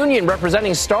 A union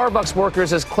representing Starbucks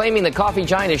workers is claiming the coffee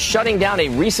giant is shutting down a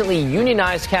recently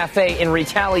unionized cafe in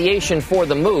retaliation for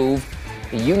the move.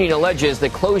 The union alleges the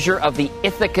closure of the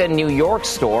Ithaca, New York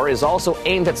store is also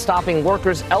aimed at stopping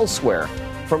workers elsewhere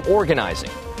from organizing.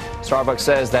 Starbucks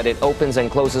says that it opens and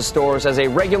closes stores as a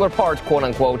regular part, quote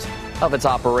unquote, of its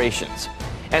operations.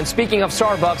 And speaking of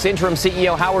Starbucks, interim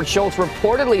CEO Howard Schultz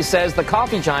reportedly says the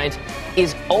coffee giant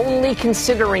is only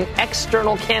considering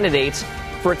external candidates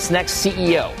for its next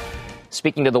CEO.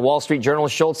 Speaking to the Wall Street Journal,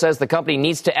 Schultz says the company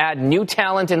needs to add new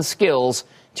talent and skills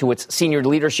to its senior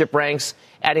leadership ranks,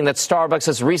 adding that Starbucks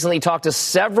has recently talked to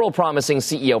several promising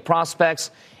CEO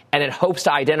prospects and it hopes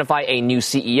to identify a new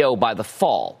CEO by the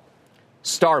fall.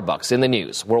 Starbucks in the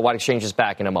news. Worldwide Exchange is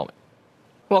back in a moment.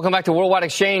 Welcome back to Worldwide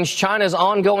Exchange. China's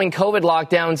ongoing COVID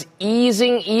lockdowns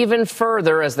easing even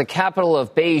further as the capital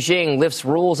of Beijing lifts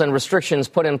rules and restrictions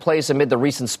put in place amid the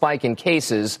recent spike in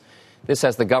cases. This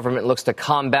as the government looks to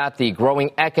combat the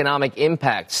growing economic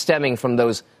impact stemming from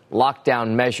those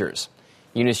lockdown measures.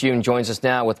 Eunice Yoon joins us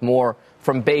now with more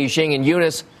from Beijing. And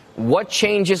Eunice, what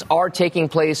changes are taking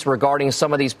place regarding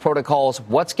some of these protocols?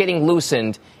 What's getting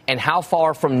loosened and how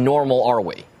far from normal are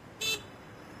we?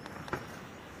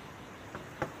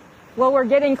 Well, we're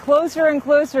getting closer and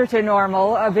closer to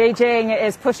normal. Beijing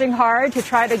is pushing hard to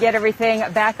try to get everything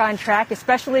back on track,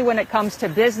 especially when it comes to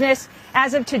business.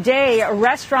 As of today,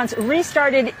 restaurants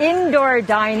restarted indoor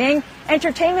dining.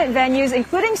 Entertainment venues,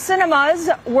 including cinemas,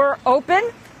 were open,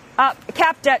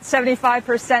 capped at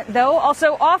 75%, though.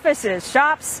 Also, offices,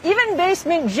 shops, even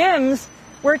basement gyms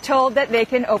were told that they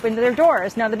can open their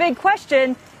doors. Now, the big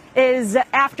question is,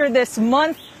 after this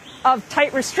month of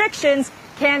tight restrictions,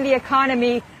 can the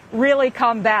economy really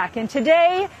come back? And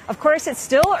today, of course, it's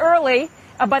still early,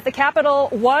 but the capital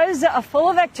was full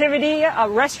of activity.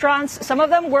 Restaurants, some of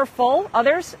them were full,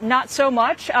 others not so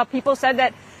much. People said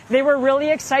that they were really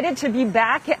excited to be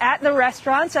back at the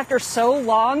restaurants after so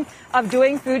long of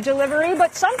doing food delivery.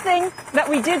 But something that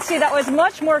we did see that was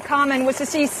much more common was to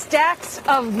see stacks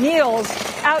of meals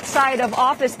outside of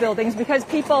office buildings because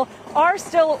people are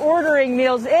still ordering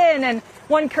meals in. And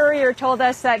one courier told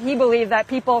us that he believed that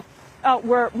people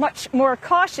were much more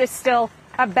cautious still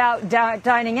about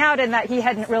dining out and that he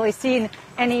hadn't really seen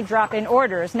any drop in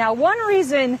orders. Now, one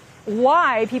reason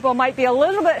why people might be a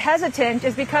little bit hesitant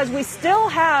is because we still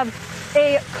have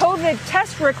a COVID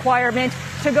test requirement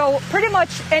to go pretty much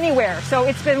anywhere. So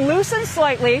it's been loosened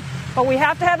slightly, but we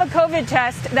have to have a COVID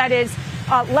test that is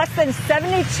less than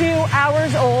 72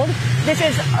 hours old. This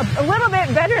is a little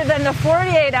bit better than the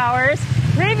 48 hours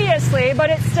previously, but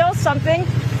it's still something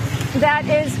that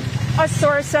is a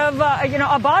source of,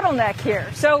 a bottleneck here.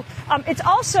 So it's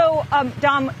also,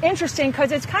 Dom, interesting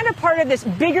because it's kind of part of this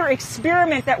bigger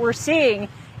experiment that we're seeing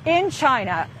in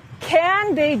China.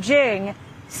 Can Beijing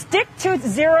stick to its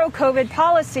zero COVID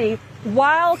policy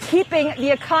while keeping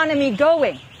the economy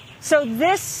going? So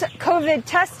this COVID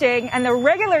testing and the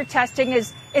regular testing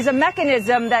is a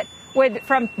mechanism that would,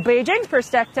 from Beijing's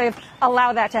perspective,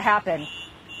 allow that to happen.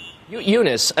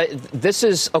 Eunice, this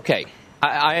is okay.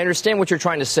 I understand what you're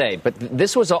trying to say, but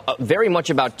this was very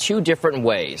much about two different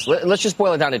ways. Let's just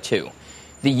boil it down to two.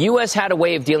 The U.S. had a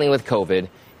way of dealing with COVID,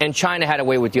 and China had a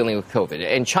way with dealing with COVID.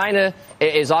 And China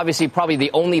is obviously probably the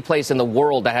only place in the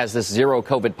world that has this zero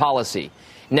COVID policy.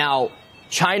 Now,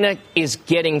 China is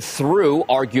getting through,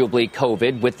 arguably,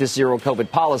 COVID with this zero COVID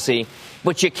policy,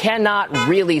 but you cannot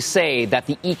really say that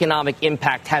the economic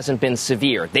impact hasn't been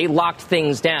severe. They locked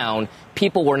things down.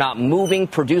 People were not moving,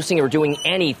 producing, or doing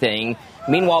anything.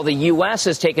 Meanwhile, the U.S.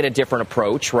 has taken a different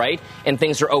approach, right? And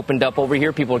things are opened up over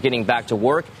here. People are getting back to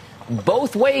work.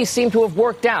 Both ways seem to have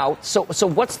worked out. So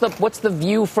what's the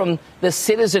view from the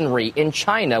citizenry in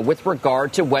China with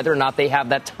regard to whether or not they have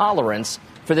that tolerance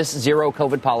for this zero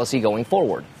COVID policy going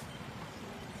forward?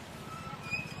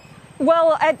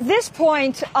 Well, at this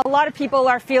point, a lot of people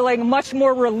are feeling much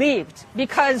more relieved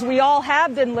because we all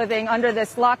have been living under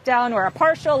this lockdown or a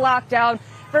partial lockdown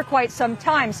for quite some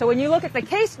time. So when you look at the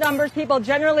case numbers, people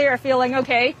generally are feeling,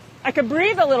 okay, I could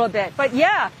breathe a little bit. But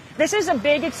yeah, this is a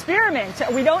big experiment.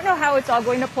 We don't know how it's all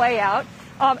going to play out.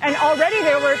 And already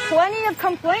there were plenty of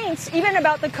complaints, even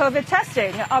about the COVID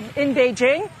testing in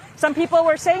Beijing. Some people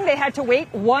were saying they had to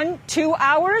wait 1-2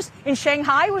 hours. In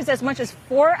Shanghai, it was as much as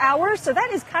 4 hours. So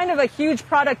that is kind of a huge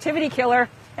productivity killer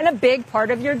and a big part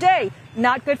of your day.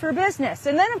 Not good for business.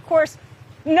 And then, of course,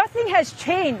 nothing has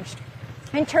changed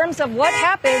in terms of what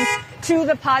happens to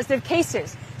the positive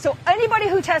cases. So anybody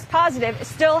who tests positive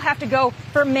still have to go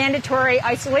for mandatory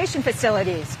isolation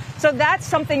facilities. So that's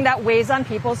something that weighs on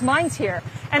people's minds here.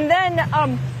 And then,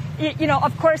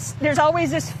 of course, there's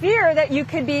always this fear that you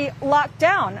could be locked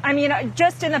down. I mean,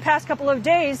 just in the past couple of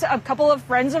days, a couple of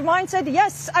friends of mine said,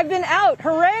 yes, I've been out.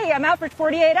 Hooray, I'm out for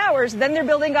 48 hours. Then their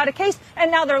building got a case,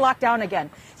 and now they're locked down again.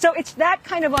 So it's that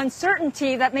kind of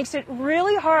uncertainty that makes it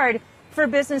really hard for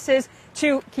businesses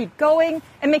to keep going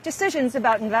and make decisions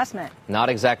about investment. Not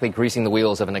exactly greasing the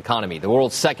wheels of an economy. The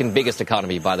world's second biggest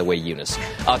economy, by the way, Eunice.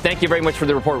 Thank you very much for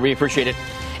the report. We appreciate it.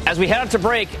 As we head out to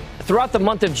break, throughout the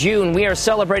month of June, we are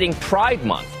celebrating Pride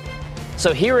Month.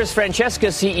 So here is Francesca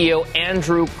CEO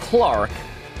Andrew Clark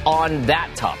on that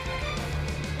topic.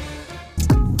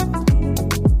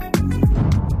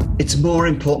 It's more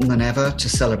important than ever to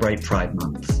celebrate Pride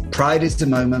Month. Pride is the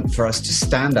moment for us to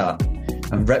stand up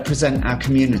and represent our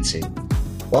community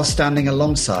while standing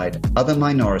alongside other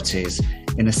minorities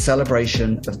in a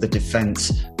celebration of the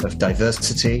defense of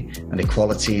diversity and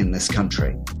equality in this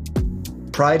country.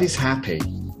 Pride is happy.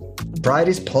 Pride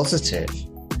is positive.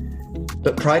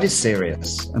 But pride is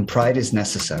serious, and pride is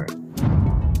necessary.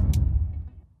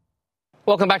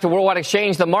 Welcome back to Worldwide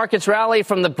Exchange. The markets rally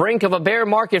from the brink of a bear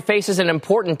market faces an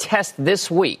important test this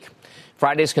week.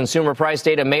 Friday's consumer price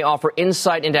data may offer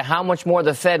insight into how much more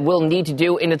the Fed will need to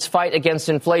do in its fight against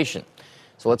inflation.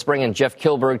 So let's bring in Jeff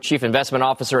Kilberg, Chief Investment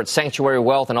Officer at Sanctuary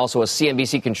Wealth and also a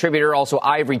CNBC contributor. Also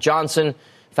Ivory Johnson,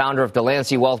 founder of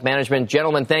Delancey Wealth Management.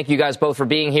 Gentlemen, thank you guys both for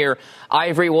being here.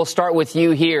 Ivory, we'll start with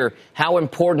you here. How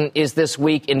important is this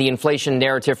week in the inflation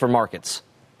narrative for markets?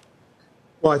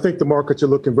 Well, I think the markets are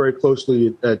looking very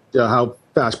closely at how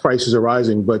fast prices are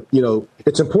rising. But,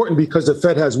 it's important because the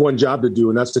Fed has one job to do,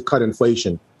 and that's to cut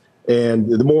inflation. And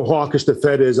the more hawkish the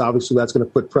Fed is, obviously, that's going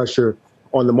to put pressure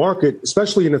on the market,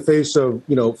 especially in the face of,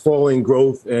 falling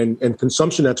growth and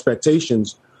consumption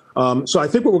expectations. So I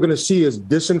think what we're going to see is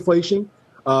disinflation.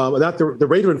 That the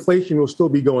rate of inflation will still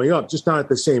be going up, just not at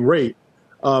the same rate.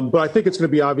 But I think it's going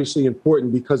to be obviously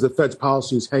important because the Fed's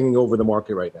policy is hanging over the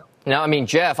market right now. Now, I mean,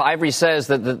 Jeff, Ivory says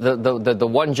that the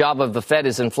one job of the Fed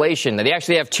is inflation. They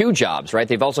actually have two jobs, right?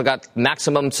 They've also got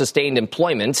maximum sustained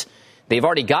employment. They've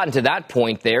already gotten to that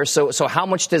point there. So how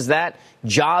much does that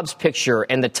jobs picture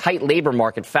and the tight labor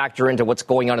market factor into what's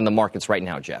going on in the markets right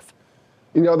now, Jeff?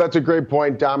 That's a great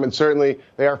point, Dom, and certainly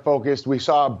they are focused. We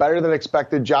saw a better than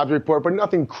expected jobs report, but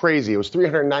nothing crazy. It was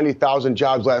 390,000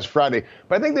 jobs last Friday.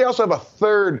 But I think they also have a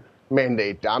third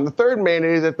mandate, Dom. The third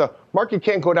mandate is that the market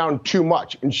can't go down too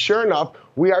much. And sure enough,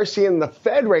 we are seeing the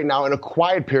Fed right now in a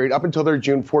quiet period up until their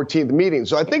June 14th meeting.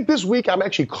 So I think this week I'm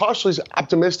actually cautiously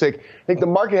optimistic. I think the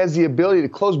market has the ability to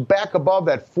close back above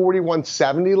that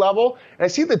 4170 level. And I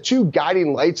see the two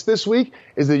guiding lights this week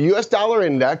is the U.S. dollar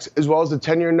index as well as the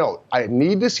 10-year note. I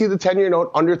need to see the 10-year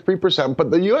note under 3%,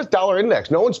 but the U.S. dollar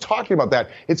index, no one's talking about that.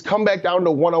 It's come back down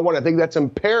to 101. I think that's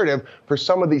imperative for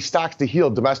some of these stocks to heal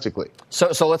domestically. So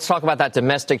let's talk about that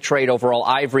domestic trade overall.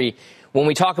 Ivory, when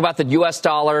we talk about the U.S.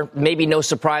 dollar, maybe no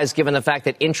surprise given the fact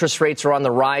that interest rates are on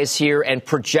the rise here and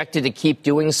projected to keep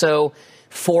doing so.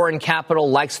 Foreign capital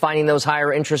likes finding those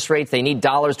higher interest rates. They need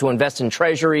dollars to invest in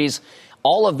treasuries.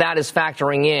 All of that is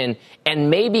factoring in and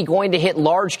maybe going to hit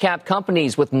large cap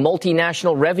companies with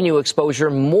multinational revenue exposure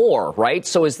more, right?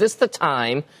 So is this the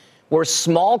time where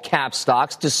small cap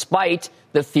stocks, despite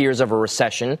the fears of a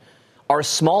recession, are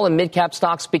small and mid cap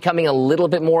stocks becoming a little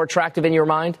bit more attractive in your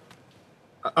mind?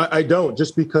 I don't,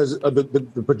 just because of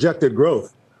the projected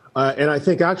growth. And I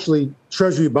think actually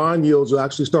Treasury bond yields will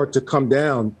actually start to come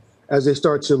down as they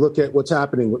start to look at what's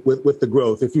happening with the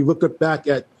growth. If you look back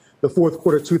at the fourth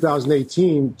quarter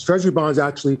 2018, Treasury bonds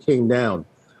actually came down.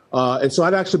 And so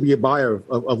I'd actually be a buyer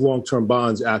of long-term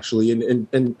bonds, actually.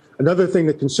 And another thing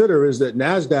to consider is that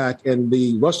NASDAQ and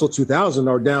the Russell 2000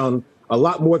 are down a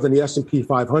lot more than the S&P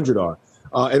 500 are.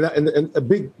 And a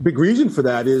big reason for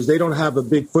that is they don't have a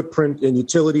big footprint in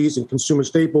utilities and consumer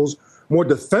staples, more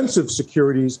defensive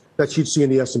securities that you'd see in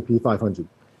the S&P 500.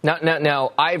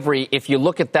 Now, Ivory, if you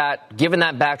look at that, given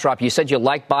that backdrop, you said you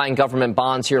like buying government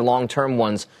bonds here, long-term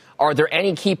ones. Are there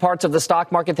any key parts of the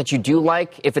stock market that you do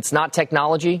like if it's not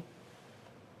technology?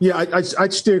 Yeah,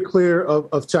 I'd steer clear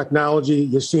of technology.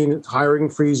 You're seeing hiring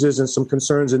freezes and some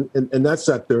concerns in that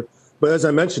sector. But as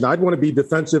I mentioned, I'd want to be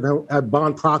defensive and have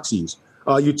bond proxies.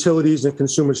 Utilities and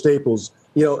consumer staples.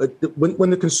 You know,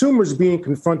 when the consumer is being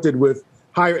confronted with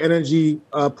higher energy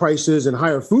prices and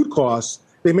higher food costs,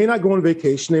 they may not go on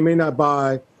vacation. They may not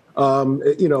buy, a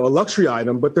luxury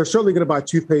item, but they're certainly going to buy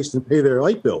toothpaste and pay their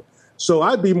light bill. So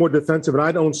I'd be more defensive, and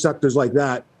I'd own sectors like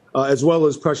that, as well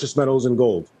as precious metals and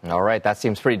gold. All right, that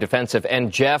seems pretty defensive.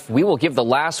 And Jeff, we will give the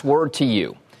last word to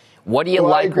you. What do you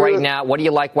like right now? What do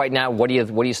you like right now? What do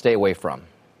you stay away from?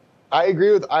 I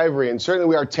agree with Ivory, and certainly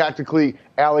we are tactically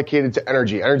allocated to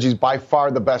energy. Energy is by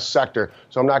far the best sector,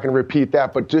 so I'm not going to repeat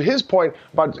that. But to his point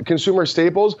about consumer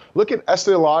staples, look at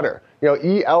Estee Lauder. You know,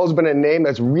 EL has been a name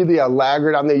that's really a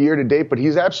laggard on the year to date, but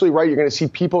he's absolutely right. You're going to see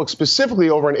people specifically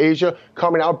over in Asia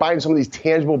coming out buying some of these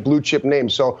tangible blue chip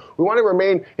names. So we want to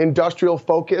remain industrial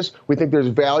focused. We think there's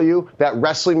value. That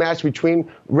wrestling match between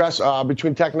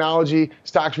technology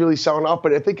stocks really selling off,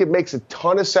 but I think it makes a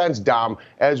ton of sense, Dom,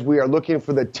 as we are looking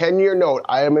for the 10-year note.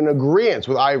 I am in agreement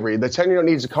with Ivory. The 10-year note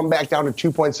needs to come back down to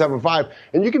 2.75,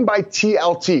 and you can buy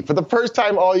TLT. For the first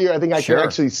time all year, I think I can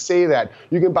actually say that.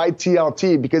 You can buy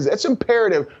TLT because it's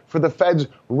imperative for the Fed's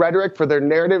rhetoric, for their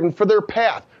narrative, and for their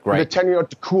path for the 10-year note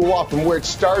to cool off from where it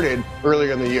started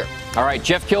earlier in the year. All right,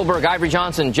 Jeff Kilberg, Ivory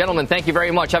Johnson. Gentlemen, thank you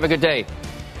very much. Have a good day.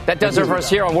 That does it for us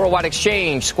here on Worldwide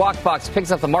Exchange. Squawk Box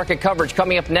picks up the market coverage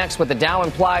coming up next with the Dow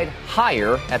implied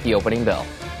higher at the opening bell.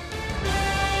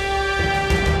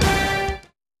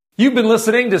 You've been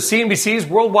listening to CNBC's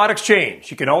Worldwide Exchange.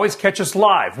 You can always catch us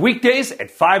live weekdays at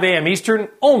 5 a.m. Eastern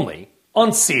only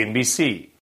on CNBC.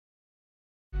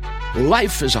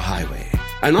 Life is a highway,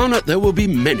 and on it there will be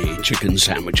many chicken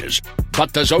sandwiches.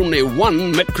 But there's only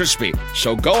one McCrispy.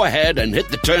 So go ahead and hit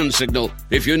the turn signal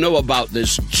if you know about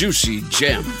this juicy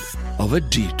gem of a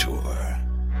detour.